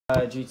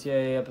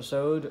GTA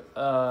episode.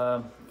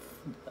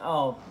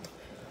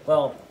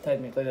 Well,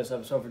 technically this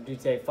episode for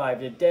GTA 5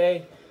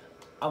 today.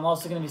 I'm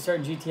also going to be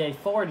starting GTA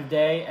 4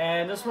 today,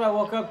 and this is what I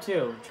woke up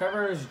to.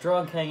 Trevor's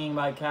drunk hanging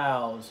by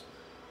cows.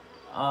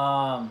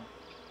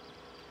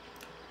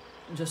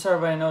 Just so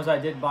everybody knows, I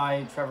did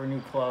buy Trevor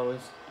new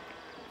clothes.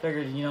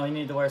 Figured, you know, he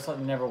needed to wear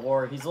something he never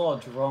wore. He's a little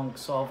drunk,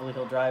 so hopefully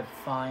he'll drive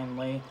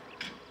finally.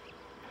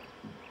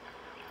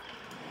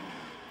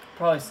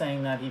 Probably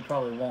saying that he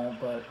probably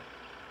won't, but...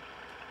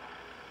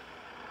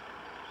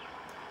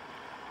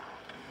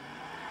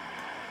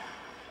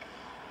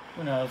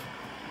 who knows?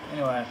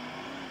 Anyway,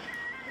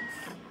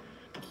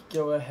 let's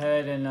go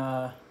ahead and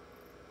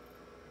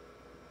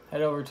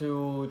head over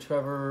to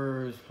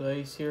Trevor's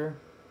place here.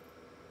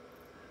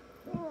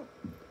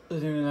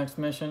 Let's do the next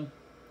mission.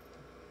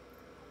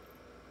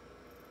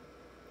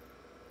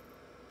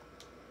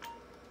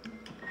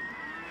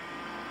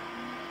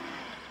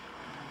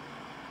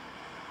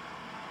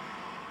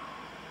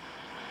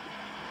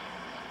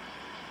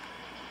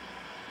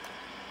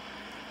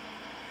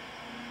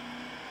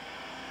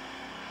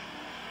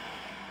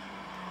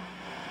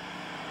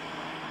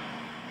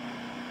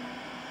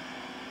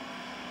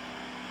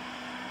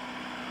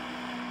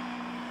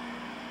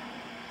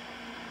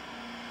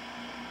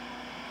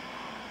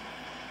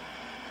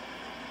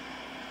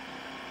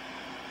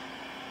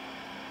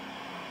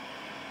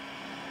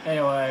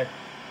 Anyway,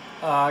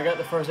 I got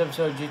the first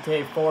episode of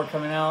GTA 4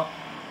 coming out.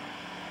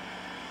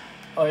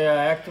 Oh yeah,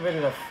 I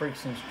activated a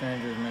Freaks and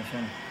Strangers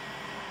mission.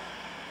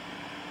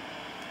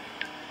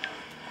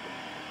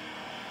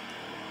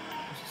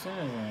 What's he saying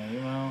in an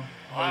email?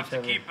 I'll have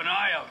to keep an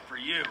eye out for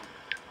you.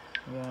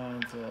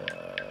 And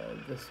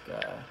this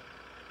guy.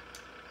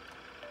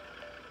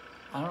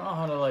 I don't know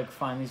how to like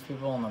find these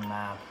people on the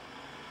map.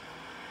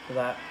 For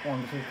that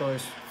one particular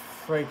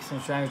Freaks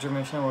and Strangers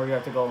mission where you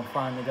have to go and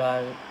find the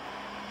guy.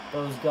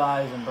 Those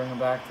guys and bring them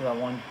back to that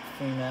one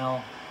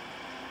female.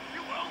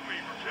 You owe me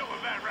for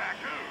killing that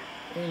raccoon.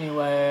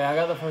 Anyway, I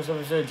got the first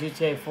episode of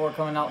GTA 4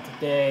 coming out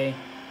today.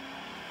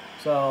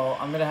 So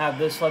I'm gonna have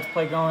this Let's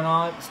Play going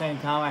on at the same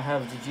time I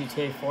have the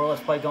GTA 4 Let's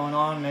Play going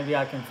on. Maybe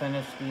I can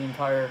finish the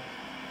entire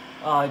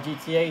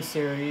GTA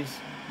series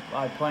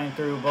by playing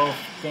through both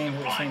games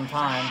at the same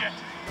time.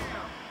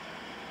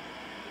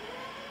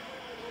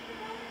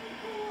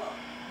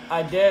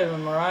 I did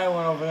when Mariah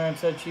went over there and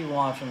said she'd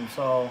watch them,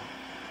 so...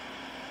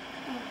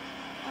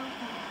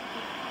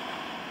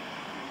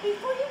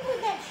 Before you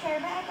put that chair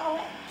back, all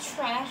that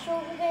trash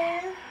over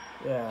there,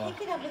 yeah.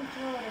 pick it up and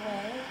throw it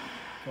away.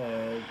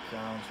 Okay,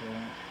 gotcha.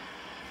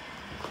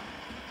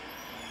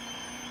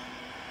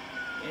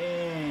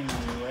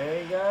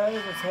 Anyway,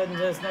 guys, let's head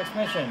into this next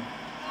mission.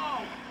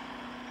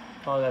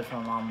 Apologize for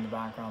my mom in the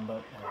background,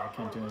 but I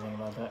can't do anything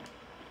about that.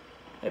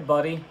 Hey,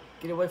 buddy,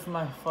 get away from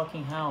my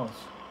fucking house.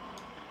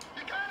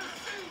 You gotta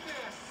see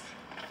this.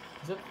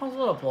 Is it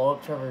possible to blow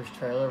up Trevor's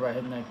trailer by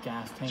hitting that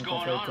gas tank? What's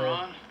going right on, there?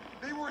 Ron?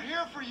 They were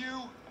here for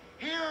you.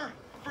 Here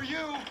for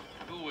you.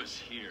 Who was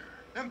here?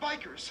 Them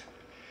bikers.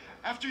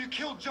 After you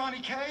killed Johnny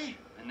K.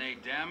 And they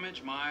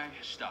damage my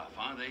stuff,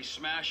 huh? They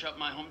smash up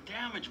my home,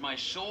 damage my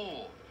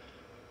soul.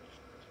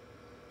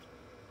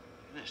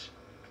 This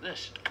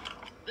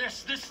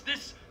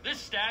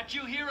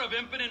statue here of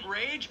impotent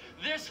rage,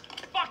 this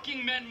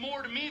fucking meant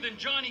more to me than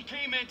Johnny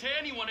K meant to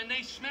anyone, and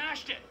they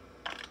smashed it.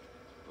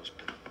 Those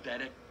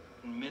pathetic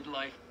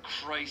midlife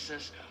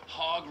crisis,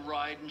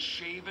 hog-riding,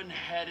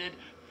 shaven-headed,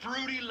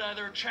 fruity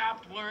leather,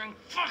 chapped-wearing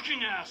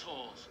fucking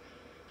assholes.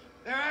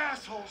 They're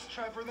assholes,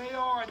 Trevor. They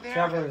are. They're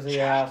Trevor's the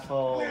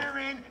asshole.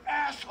 Wearing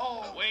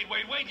asshole. Wait,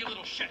 you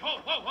little shit.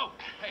 Whoa.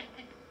 Hey,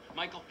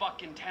 Michael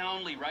fucking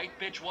Townley, right?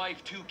 Bitch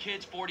wife, 2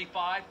 kids,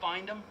 45.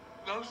 Find him.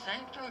 Los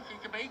Santos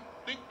is a big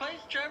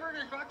place, Trevor.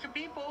 There's lots of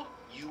people.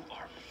 You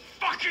are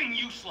fucking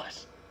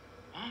useless.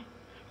 Huh?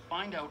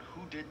 Find out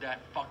who did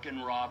that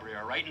fucking robbery,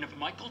 all right? And if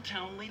Michael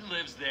Townley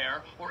lives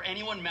there, or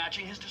anyone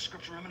matching his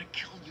description, I'm gonna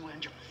kill you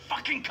and your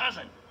fucking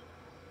cousin.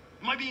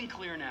 Am I being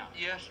clear now?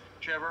 Yes,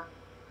 Trevor.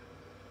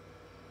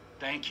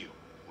 Thank you.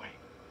 Wait.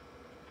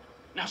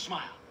 Now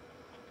smile.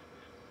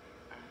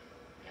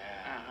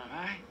 Yeah,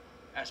 right?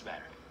 That's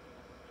better.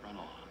 Run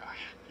along.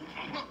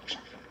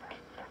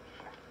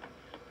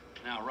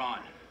 Now, Ron,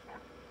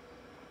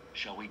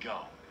 shall we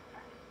go?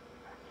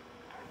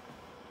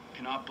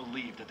 Cannot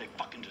believe that they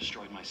fucking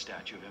destroyed my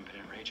statue of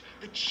impotent rage.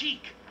 The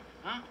cheek,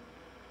 huh?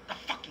 The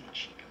fucking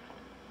cheek of it.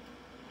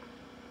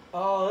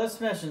 Oh, this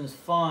mission's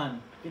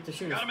fun. Get to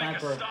shoot a Gotta make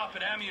sniper. a stop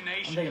at I'm taking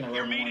ammunition. the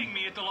You're red meeting one.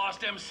 me at the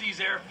Lost MC's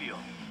airfield.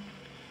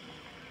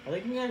 I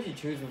think you can actually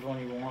choose which one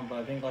you want, but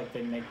I think like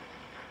they make...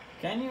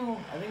 Can you?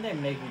 I think they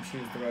make you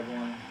choose the red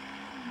one.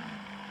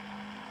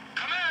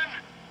 Come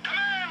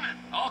in!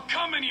 I'll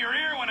come in your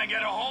ear when I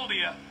get a hold of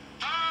you.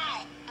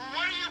 Oh,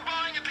 what are you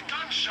buying at the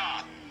gun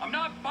shop? I'm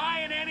not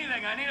buying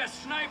anything. I need a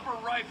sniper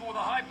rifle with a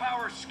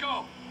high-power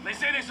scope. They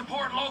say they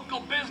support local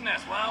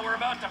business. Well, we're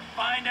about to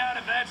find out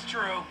if that's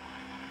true.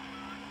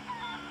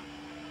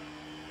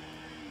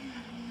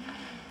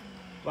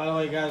 By the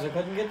way, guys, I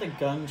couldn't get the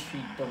gun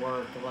sheet to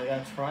work. Like,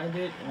 I tried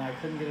it, and I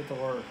couldn't get it to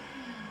work.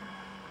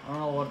 don't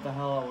know what the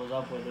hell I was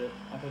up with it.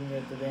 I couldn't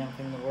get the damn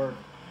thing to work.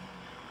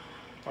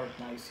 Park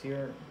nice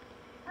here.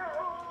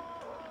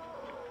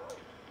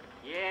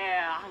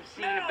 Yeah, I'm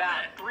seeing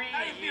about 3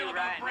 How of you feel you about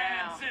right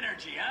brand now.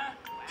 synergy, huh?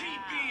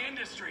 TP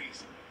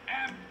Industries.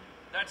 And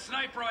that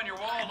sniper on your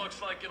wall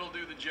looks like it'll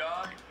do the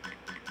job.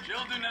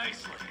 She'll do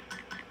nicely.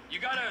 You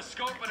got a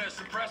scope and a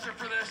suppressor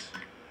for this?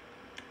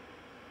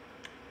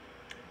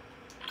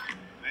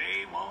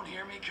 They won't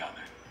hear me coming.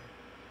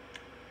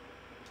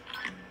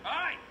 All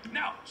right,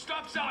 now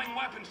stop selling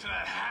weapons to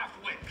that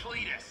half-wit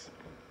Cletus.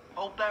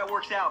 Hope that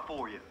works out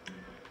for you.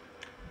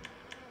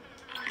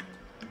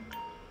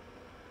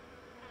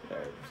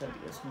 There, just had to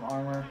get some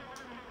armor.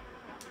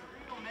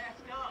 Real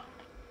messed up.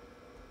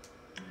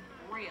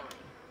 Really.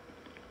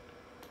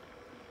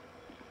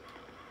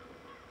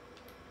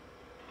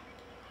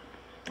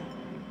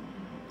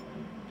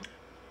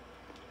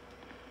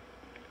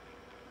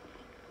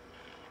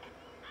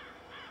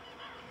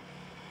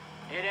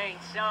 It ain't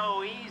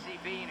so easy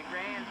being a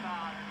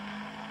grandfather.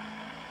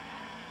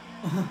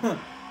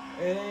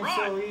 It ain't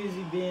so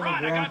easy being a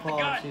I got the grandpa,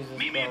 gun. Jesus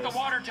Meet me at the Christ.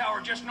 water tower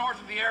just north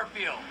of the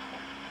airfield.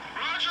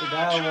 The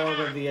dialogue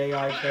of the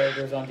AI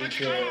characters on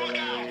GTA are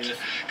hilarious.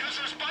 Because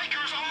there's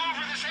bikers all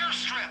over this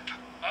airstrip.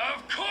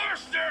 Of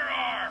course there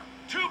are!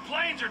 2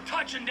 planes are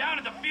touching down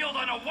at the field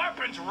on a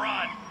weapons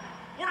run.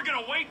 We're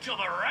gonna wait till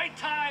the right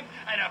time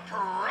and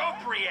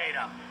appropriate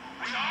them.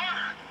 We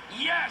are?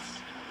 Yes,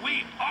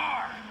 we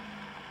are.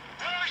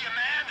 Where are you,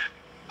 man?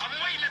 I'm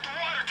waiting at the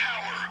water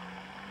tower.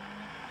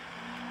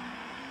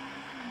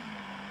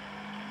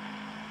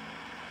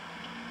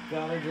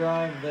 Gotta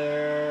drive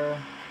there.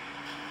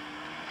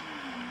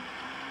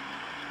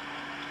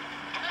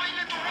 I'm waiting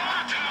at the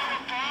water tower,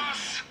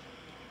 boss.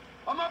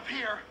 I'm up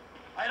here.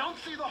 I don't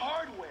see the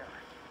hardware,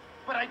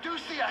 but I do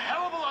see a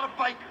hell of a lot of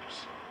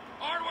bikers.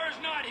 Hardware's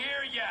not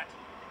here yet.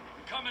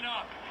 Coming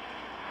up.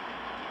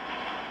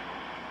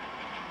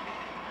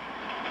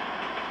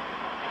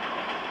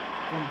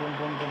 Boom, boom,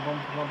 boom, boom, boom,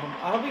 boom, boom.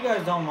 I hope you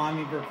guys don't mind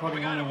me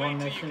recording only one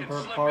mission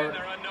per part.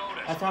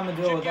 That's how I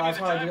do it with. That's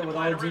how I do it with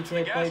all the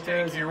GTA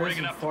playthroughs. And the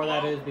reason for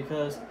that is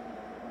because,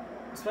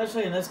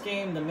 especially in this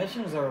game, the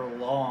missions are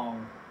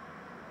long.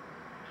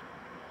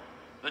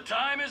 The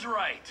time is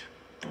right.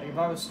 Like if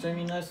I was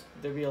streaming this,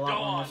 there'd be a lot Go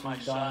more on, missions my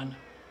done. son.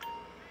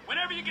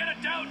 Whenever you get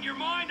a doubt in your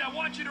mind, I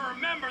want you to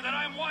remember that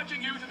I'm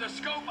watching you through the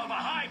scope of a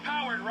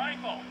high-powered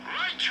rifle.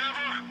 Right,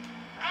 Trevor.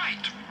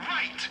 Right.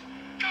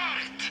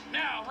 Got it.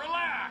 Now,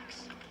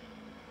 relax.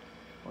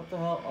 What the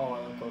hell? Oh,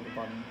 I let go of the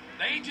button.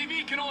 The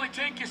ATV can only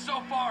take you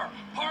so far.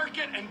 Park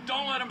it and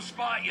don't let them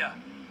spot you.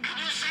 Can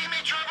you see me,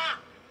 Trevor?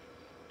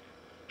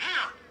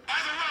 Here, by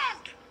the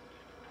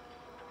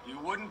road. You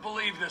wouldn't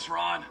believe this,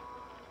 Ron.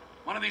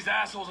 One of these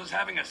assholes is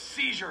having a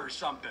seizure or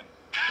something.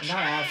 That's You're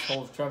not me.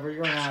 assholes, Trevor.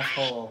 You're an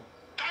asshole.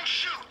 Don't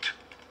shoot.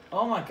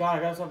 Oh my god,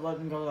 I gotta stop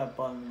letting go of that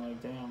button.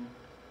 Like, damn.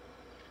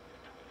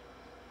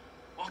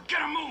 Well,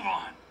 get a move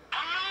on.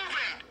 I'm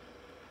moving.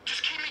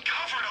 Just keep me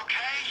covered,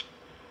 okay?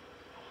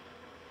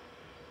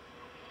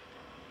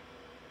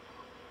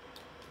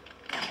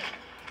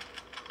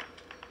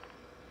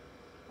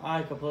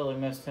 I completely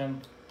missed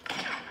him.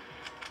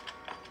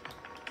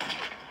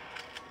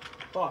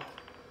 Fuck.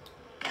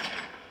 Good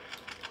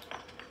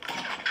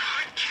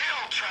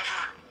kill,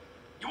 Trevor.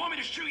 You want me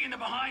to shoot you in the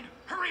behind?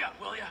 Hurry up,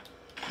 will ya?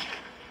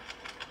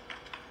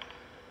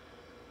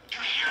 You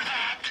hear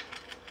that?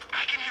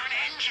 I can hear an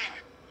engine.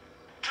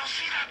 They'll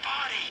see that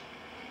body.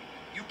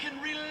 You can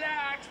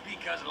relax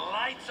because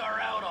lights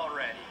are out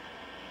already.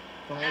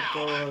 Don't let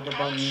go of the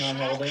button I'm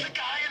Smoke holding. the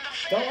guy in the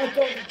Don't let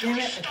go, van. damn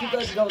it, I keep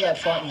letting go of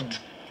that button.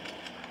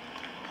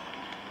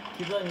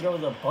 Keep letting go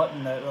of the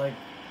button that, like,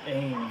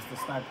 aims the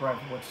sniper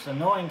rifle, which is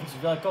annoying because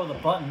if you let go of the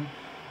button,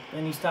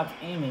 then he stops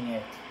aiming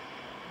it.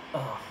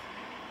 Ugh.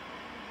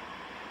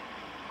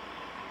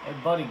 Hey,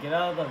 buddy, get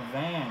out of the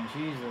van,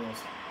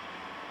 Jesus.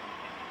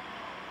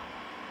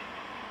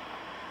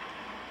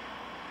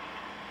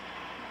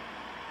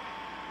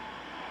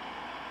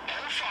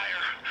 Hold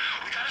fire.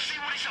 We gotta see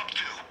what he's up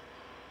to.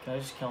 Can I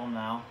just kill him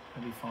now?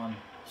 That'd be fun.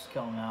 Just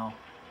kill him now.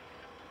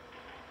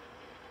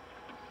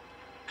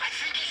 I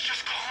think he's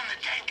just calling the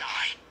dead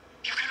guy.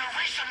 You can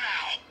erase him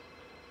now.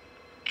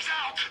 He's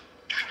out.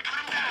 You can put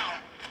him down.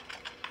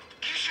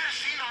 You should have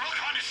seen the look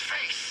on his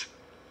face.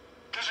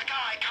 There's a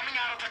guy coming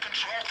out of the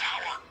control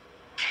tower.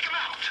 Take him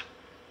out.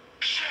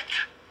 Shit.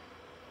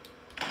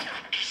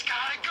 He's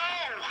gotta go.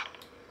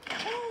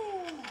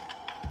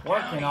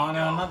 Working on it.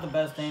 I'm not the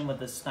best aim with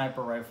this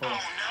sniper rifle. Oh no.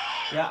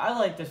 Yeah, I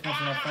like this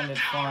mission. I find it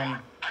fun.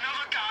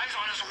 Another guy's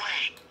on his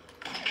way.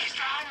 He's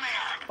down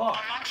there. Fuck.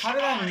 amongst How the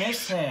did I bodies.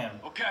 miss him?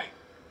 Okay,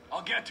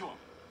 I'll get to him.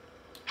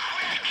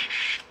 Quick!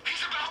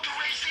 He's about to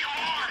raise the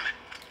alarm.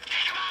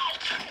 Take him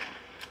out.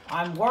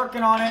 I'm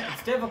working on it.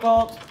 It's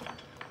difficult.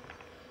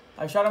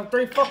 I shot him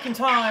 3 fucking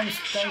times.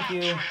 Shot, Thank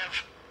you.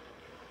 Trev.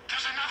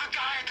 There's another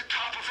guy at the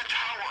top of the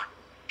tower.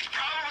 He's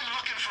probably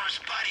looking for his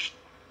buddy.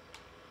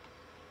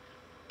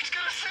 He's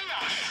gonna see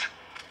us.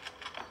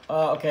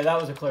 Okay, that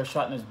was a clear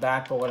shot in his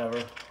back, but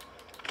whatever.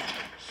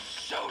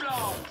 So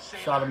long,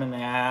 sailor. Shot him in the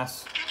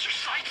ass. Get your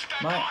sights back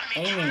My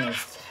aiming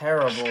is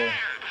terrible. Come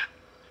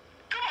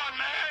on,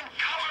 man.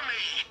 Cover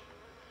me.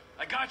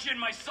 I got you in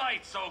my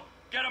sights, so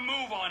get a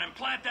move on and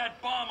plant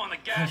that bomb on the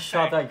gas I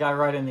shot tank. that guy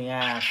right in the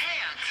ass.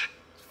 Can't.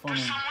 It's funny.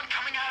 There's someone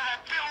coming out of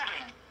that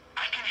building.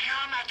 I can hear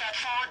him at that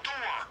far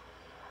door.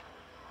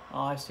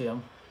 Oh, I see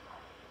him.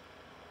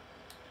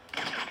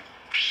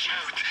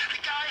 Shoot.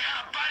 The guy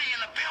had a buddy in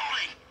the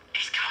building.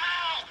 He's come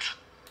out.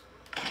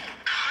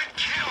 Good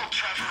kill,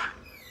 Trevor.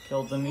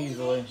 Killed them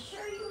easily. Make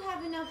sure you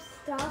have enough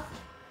stuff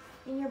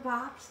in your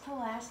box to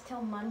last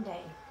till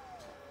Monday.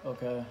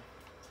 Okay.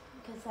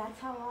 Because that's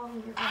how long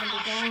you're going I'm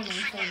to be going, I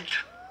fixing think. it.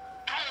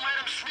 Don't let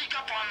him sneak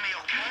up on me,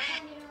 okay?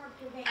 Don't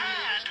interrupt your day.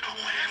 And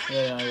whatever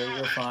Yeah, you do,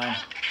 you're fine.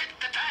 don't hit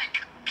the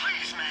tank.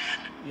 Please,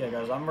 man. Yeah,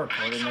 guys, I'm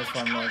recording this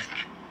one. Like,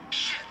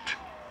 Shit.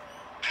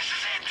 This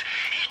is it.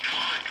 He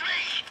caught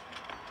me.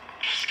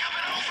 He's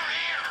coming over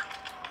here.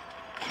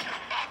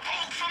 A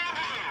bolt from the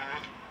blue.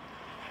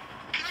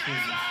 Can you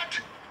hear that?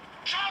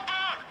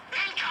 Chopper,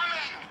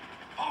 incoming.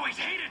 Always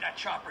hated that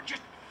chopper.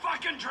 Just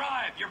fucking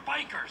drive. You're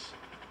bikers.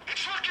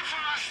 It's looking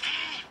for us, T.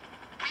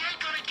 We ain't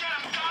gonna get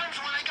them guns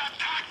when they got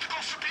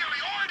tactical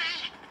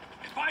superiority.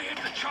 If I hit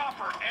the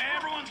chopper,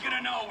 everyone's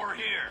gonna know we're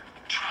here.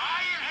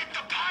 Try and hit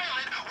the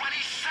pilot when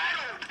he's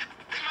settled.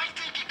 They might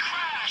think he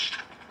crashed.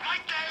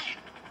 Might they?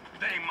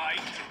 They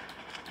might.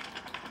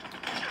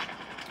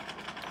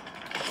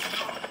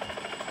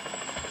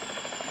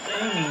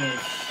 aiming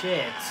is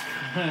shit.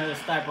 The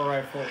sniper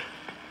rifle.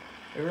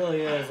 It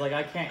really is. Like,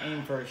 I can't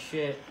aim for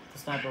shit. The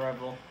sniper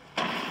rifle.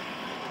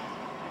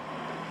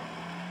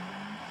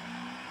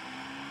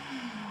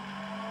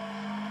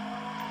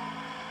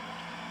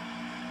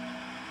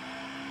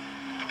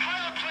 The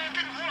pilot plan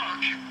didn't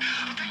work.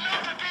 They know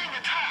they're being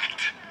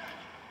attacked.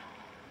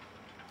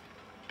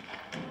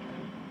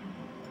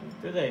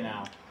 Do they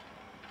now?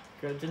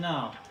 Good to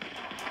know.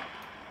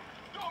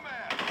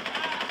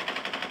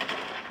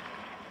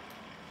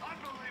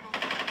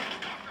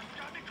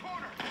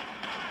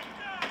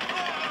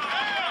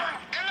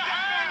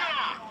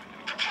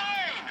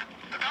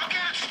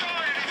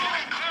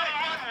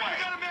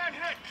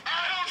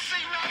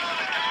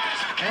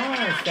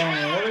 In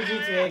other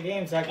GTA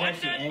games, I can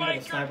actually aim with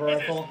a sniper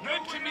rifle.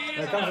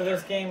 When it comes to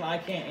this game, I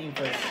can't aim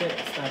for shit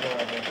with a sniper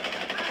rifle.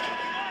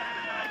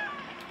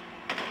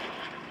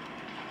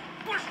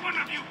 Which one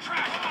of you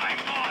trashed my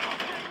model?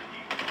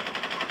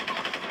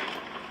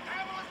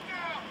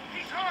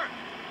 He's hurt.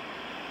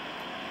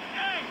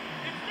 Hey,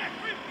 it's that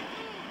creepy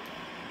dude.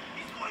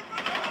 He's going for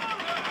the bottom.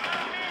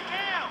 Man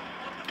down.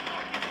 What the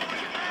fuck is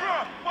going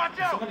on? Bruh, watch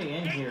There's out. somebody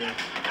in here. You're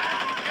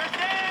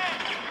dead.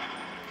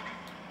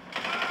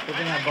 Good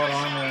thing I bought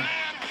armor.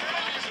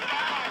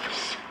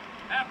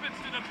 Happens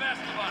to the best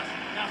of us.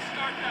 Now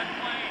start that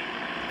plane.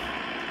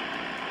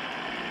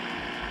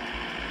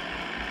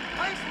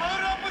 Plane's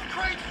loaded up with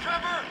crates,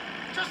 Trevor!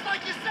 Just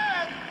like you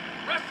said!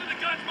 Rest of the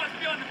guns must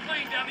be on the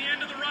plane down the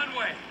end of the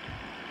runway.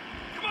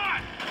 Come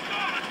on, let's go,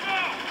 let's go!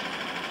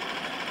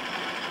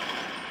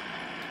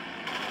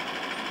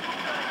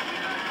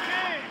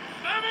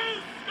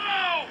 Vamos,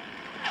 go!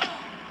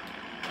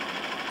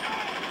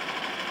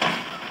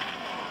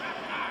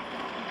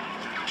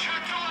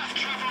 Check the left,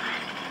 Trevor!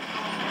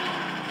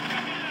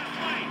 Get me to that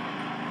plane.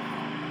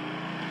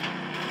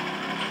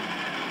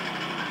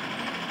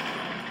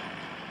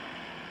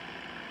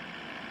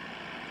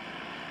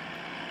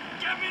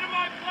 Get me to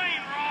my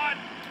plane, Rod!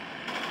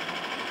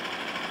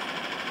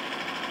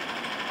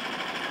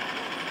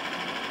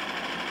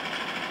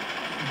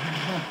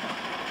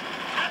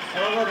 I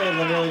love how they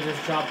literally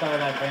just dropped out of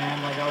that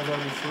van, like I was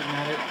already shooting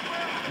at it.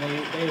 And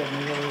they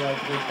immediately like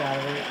leaped out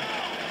of it.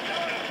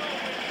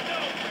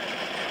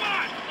 Come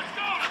on, let's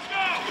go, let's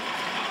go!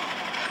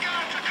 Look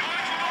out, they're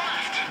coming from the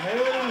left! Maybe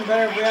it would have been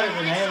better if we had a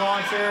grenade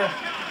launcher.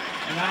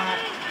 And not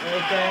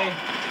okay.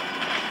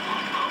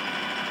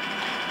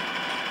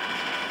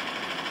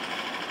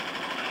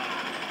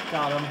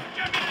 Got him.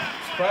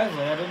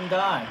 Surprisingly, I didn't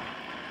die.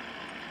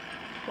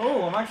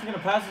 Oh, I'm actually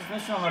gonna pass this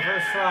mission on my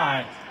first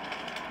try.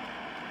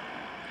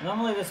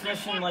 Normally this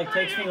mission like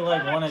takes me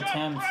like one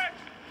attempt.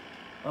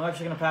 I'm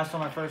actually gonna pass on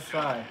my first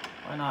try.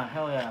 Why not?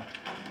 Hell yeah.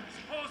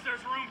 Suppose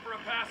there's room for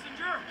a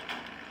passenger?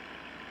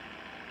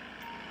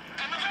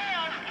 In the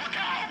van! Look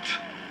out!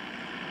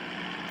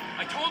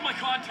 I told my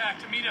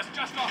contact to meet us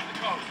just off the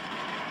coast.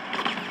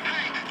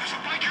 Hey, there's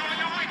a biker on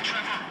your wing,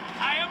 Trevor!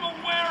 I am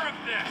aware of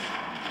this.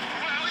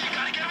 Well, you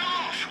gotta get him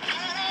off! Do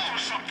a roll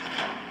or something!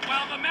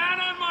 While the man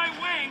on my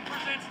wing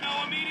presents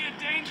no immediate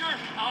danger,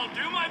 I'll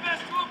do my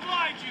best to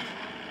oblige you.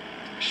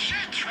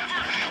 Shit,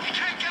 Trevor! We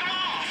can't get him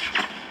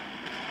off!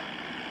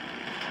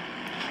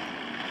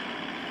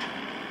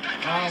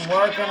 I'm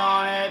working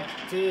on it.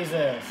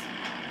 Jesus.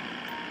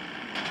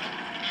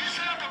 You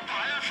set up a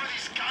buyer for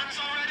these guns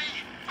already?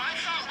 I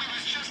thought we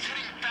was just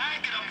hitting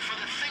back at them for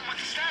the thing with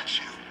the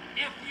statue.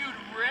 If you'd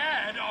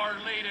read our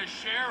latest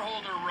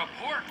shareholder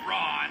report,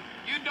 Ron,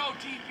 you'd know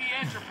TP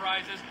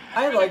Enterprises.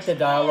 I like the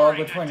dialogue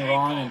between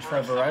Ron and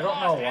Trevor. I don't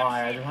know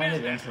why. I find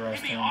it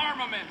interesting. In the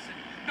armaments and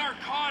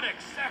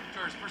narcotics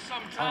sectors for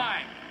some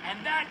time.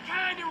 And that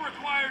kind of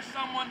requires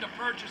someone to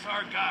purchase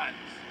our guns.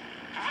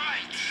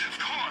 Right, of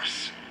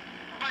course.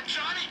 But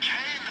Johnny K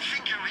and the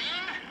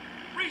figurine?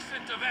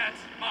 Recent events,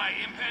 my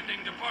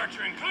impending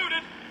departure included,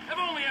 have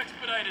only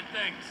expedited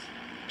things.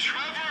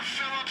 Trevor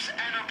Phillips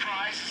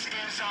Enterprises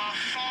is a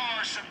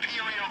far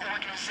superior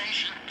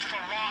organization to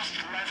the Lost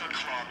Leather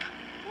Club.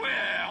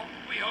 Well,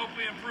 we hope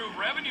we improve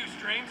revenue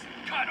streams,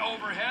 cut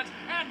overheads,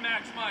 and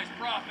maximize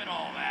profit,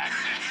 all that.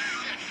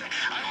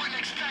 I wouldn't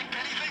expect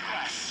anything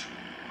less.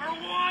 For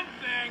one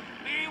thing,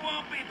 we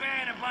won't be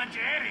paying a bunch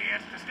of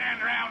idiots to stand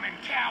around in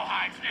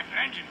cowhide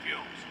sniffing engine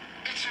fumes.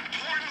 It's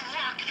important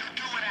work you're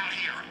doing out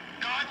here.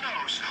 God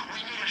knows, we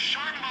need a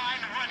sharp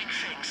mind running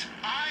things.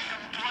 I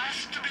am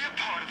blessed to be a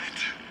part of it.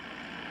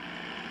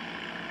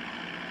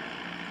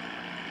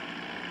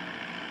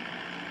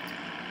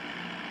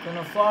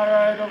 Gonna fly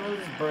right over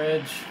this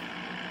bridge.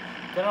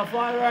 Gonna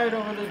fly right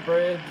over this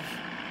bridge.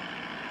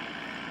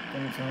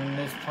 Gonna turn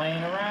this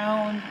plane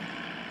around.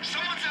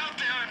 Someone's out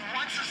there and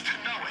wants us to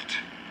know it.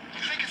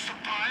 You think it's the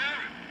buyer?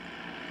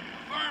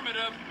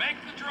 Affirmative, make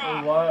the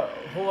drop. What?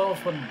 Who else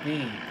would it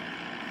be?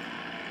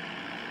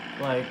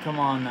 Like, come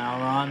on now,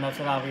 Ron. That's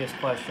an obvious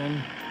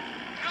question.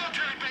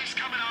 Military base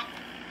coming up.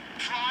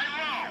 Fly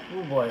low.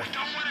 Oh boy. I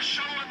don't want to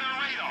show on their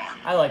radar.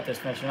 I like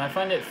this mission. I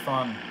find it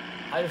fun.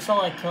 I just don't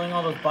like killing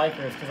all those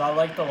bikers because I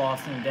like the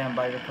Lost in the damn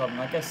biker club. And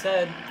like I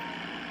said,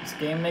 this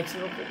game makes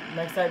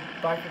that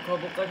biker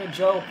club look like a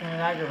joke and it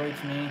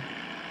aggravates me.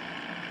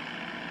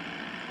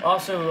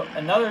 Also,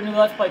 another new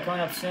Let's Play coming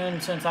up soon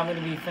since I'm going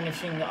to be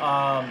finishing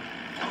SmackDown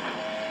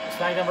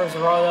vs.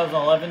 Raw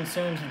 2011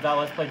 soon since that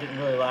Let's Play didn't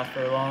really last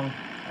very long.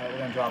 Alright, we're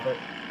going to drop it.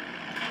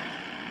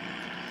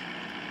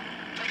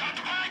 They got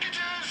the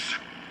packages.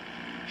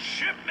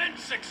 Shipment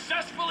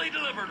successfully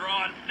delivered,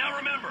 Ron. Now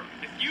remember,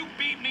 if you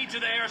beat me to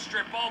the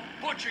airstrip, I'll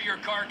butcher your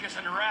carcass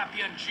and wrap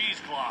you in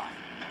cheesecloth.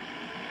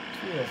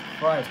 Jesus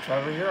Christ,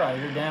 Trevor, you're out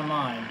of your damn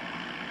mind.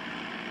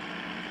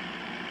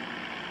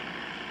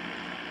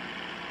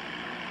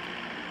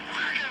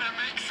 We're gonna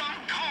make some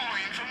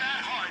coin from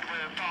that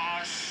hardware,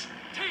 boss.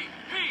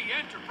 TP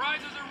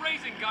Enterprises are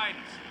raising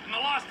guidance, and the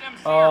Lost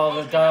MC Oh, are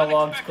the posting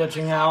dialogue's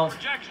unexpectedly glitching soft out.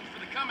 projections for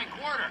the coming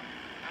quarter.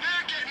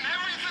 They're getting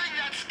everything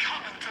that's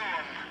coming to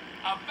them.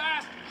 A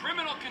vast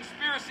criminal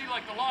conspiracy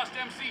like the Lost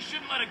MC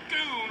shouldn't let a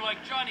goon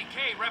like Johnny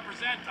K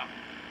represent them.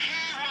 He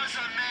was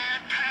a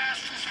man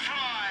past his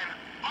prime.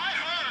 I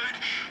heard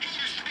he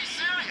used to be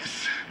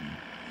serious.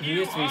 He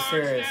used to be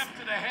serious. Step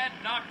to the head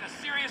knocked the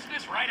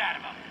seriousness right out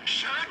of him.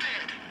 Sure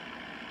did.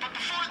 But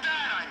before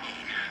that, I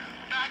mean,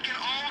 back in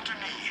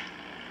Alderney.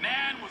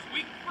 Man was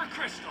weak for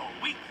Crystal,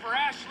 weak for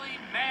Ashley.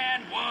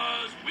 Man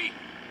was weak.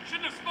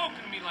 Shouldn't have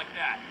spoken to me like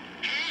that.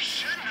 He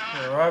shouldn't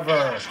have. Forever.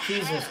 He was a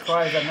Jesus fool,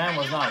 Christ, that man and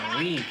was you not elected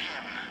weak.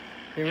 him.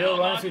 If he really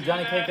wanted to,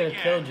 Johnny K could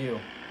have killed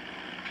you.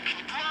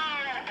 Keep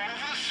low,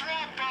 over the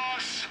swamp,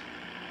 boss.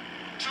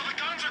 So the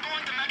guns are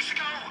going to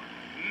Mexico?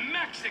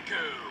 Mexico,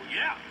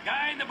 yeah.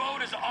 Guy in the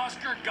boat is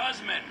Oscar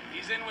Guzman.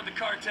 He's in with the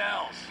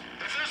cartels.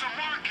 If there's a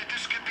market,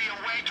 this could be a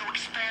way to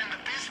expand the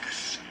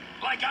business.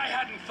 Like I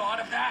hadn't thought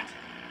of that.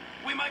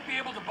 We might be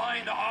able to buy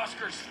into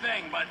Oscar's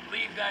thing, but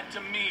leave that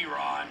to me,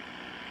 Ron.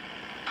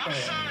 I'm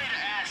sorry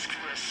to ask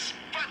this,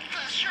 but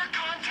does your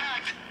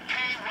contact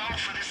pay well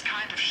for this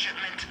kind of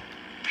shipment?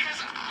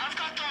 Because I've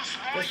got those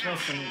This lawyer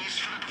mission fees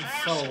for the is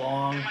course so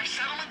long. and my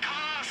settlement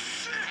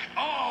costs.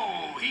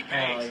 Oh, he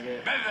pays. like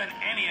it. Better than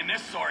any in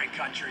this sorry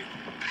country.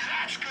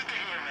 That's good to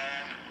hear,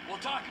 man.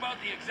 We'll talk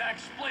about the exact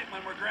split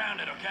when we're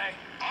grounded, okay?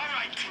 All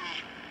right, T.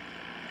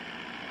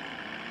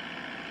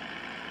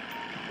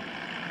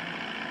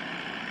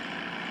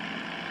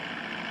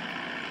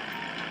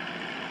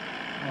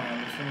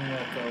 I'm assuming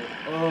that go.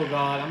 Oh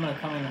god, I'm gonna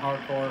come in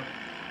hardcore.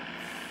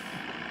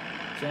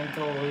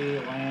 Gently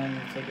land,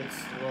 take it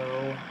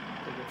slow.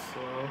 Take it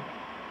slow.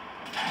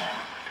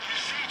 You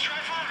see,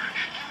 Trevor,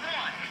 you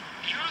won.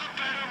 You're the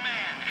better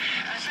man,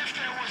 as if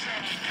there was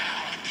any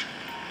doubt.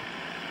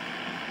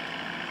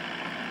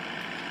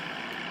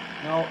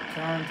 No,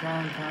 turn.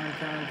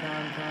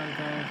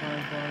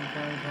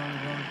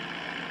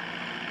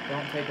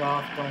 Don't take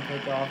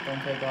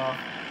off.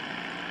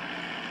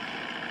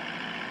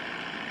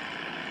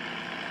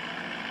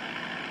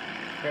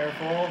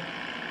 Careful.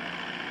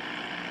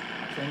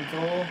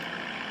 Gentle.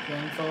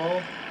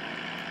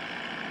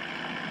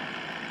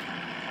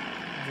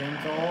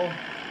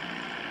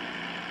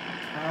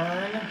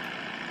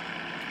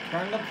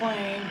 Turn the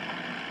plane.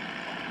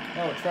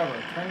 No,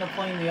 Trevor, turn the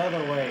plane the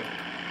other way.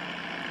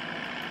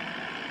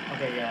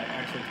 Okay, yeah,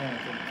 actually turn it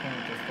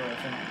this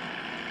direction.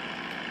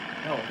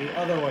 No, the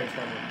other way,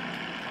 Trevor.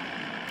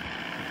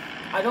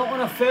 I don't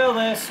want to fail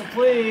this, so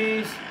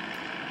please.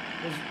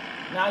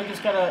 Now you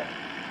just gotta...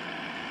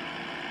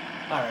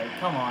 Alright,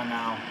 come on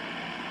now.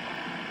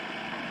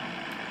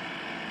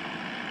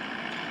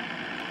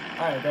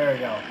 Alright, there we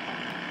go.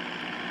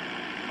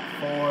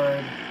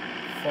 Forward.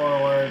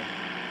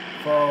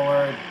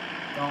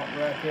 Don't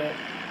wreck it.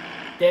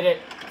 Did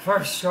it.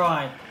 First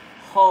try.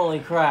 Holy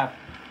crap.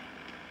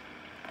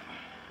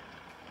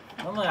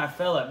 Normally I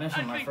fail that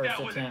mission my I think first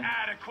that was attempt.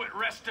 adequate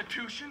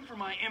restitution for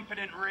my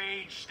impotent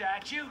rage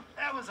statue.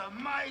 That was a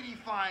mighty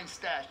fine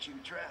statue,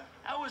 Trev.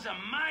 That was a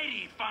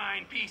mighty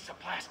fine piece of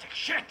plastic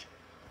shit.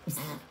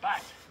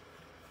 But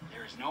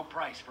there is no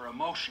price for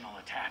emotional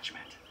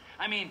attachment.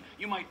 I mean,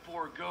 you might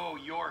forego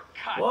your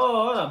cut.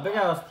 Whoa, what a big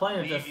ass plane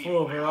that just leave flew you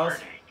over with us.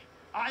 heartache.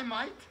 I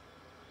might.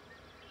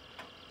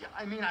 Yeah,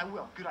 I mean, I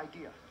will. Good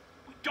idea.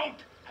 We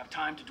don't have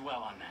time to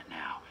dwell on that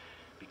now,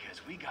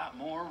 because we got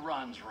more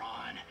runs,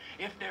 Ron.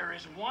 If there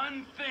is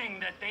one thing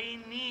that they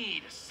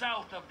need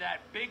south of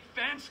that big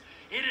fence,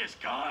 it is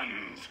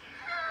guns.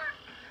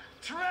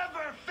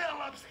 Trevor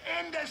Phillips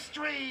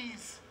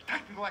Industries.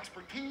 Technical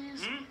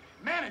expertise,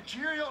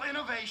 managerial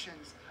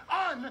innovations,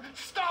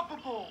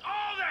 unstoppable.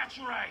 Oh, that's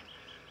right.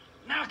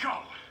 Now go.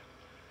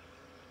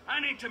 I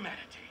need to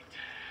meditate.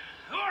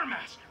 Or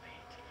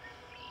masturbate.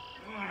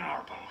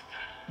 Or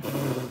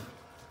both.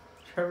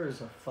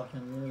 Trevor's a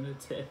fucking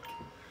lunatic.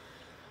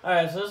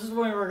 Alright, so this is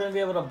when we're gonna be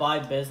able to buy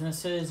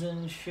businesses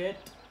and shit.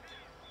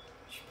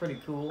 Which is pretty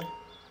cool.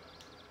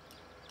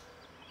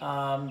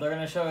 They're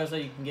gonna show us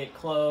that you can get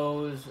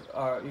clothes,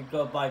 or you can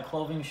go buy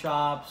clothing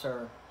shops,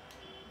 or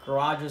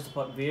garages to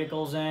put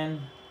vehicles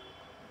in.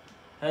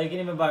 Hell, you can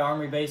even buy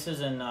army bases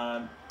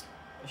and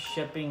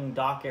shipping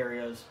dock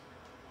areas.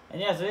 And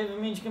yes, it even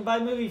means you can buy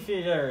movie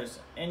theaters,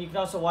 and you can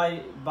also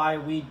buy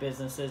weed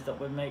businesses that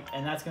would make,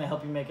 and that's gonna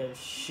help you make a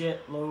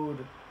shitload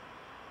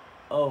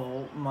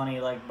of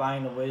money, like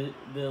buying the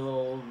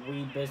little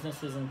weed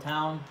businesses in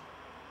town,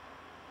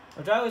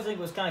 which I always think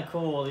was kind of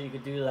cool that you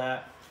could do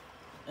that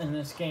in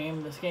this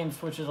game. This game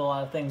switches a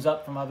lot of things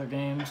up from other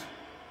games.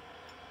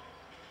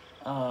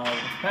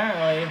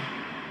 Apparently,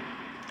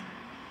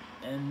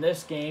 in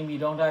this game, you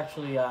don't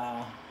actually,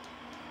 oh,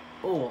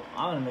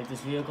 I'm gonna make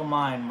this vehicle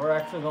mine. We're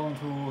actually going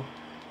to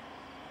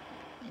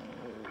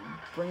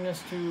bring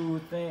this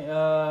to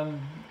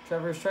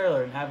Trevor's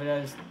trailer and have it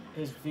as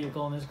his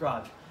vehicle in his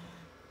garage.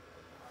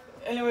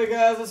 Anyway,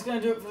 guys, that's gonna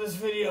do it for this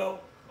video.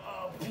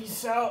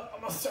 Peace out.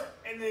 I'm gonna start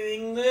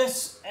editing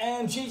this,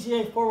 and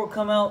GTA 4 will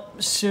come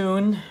out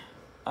soon.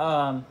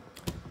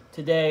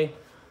 Today.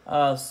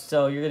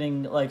 So you're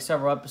getting like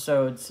several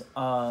episodes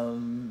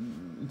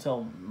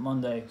until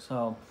Monday.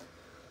 So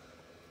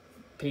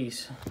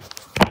peace.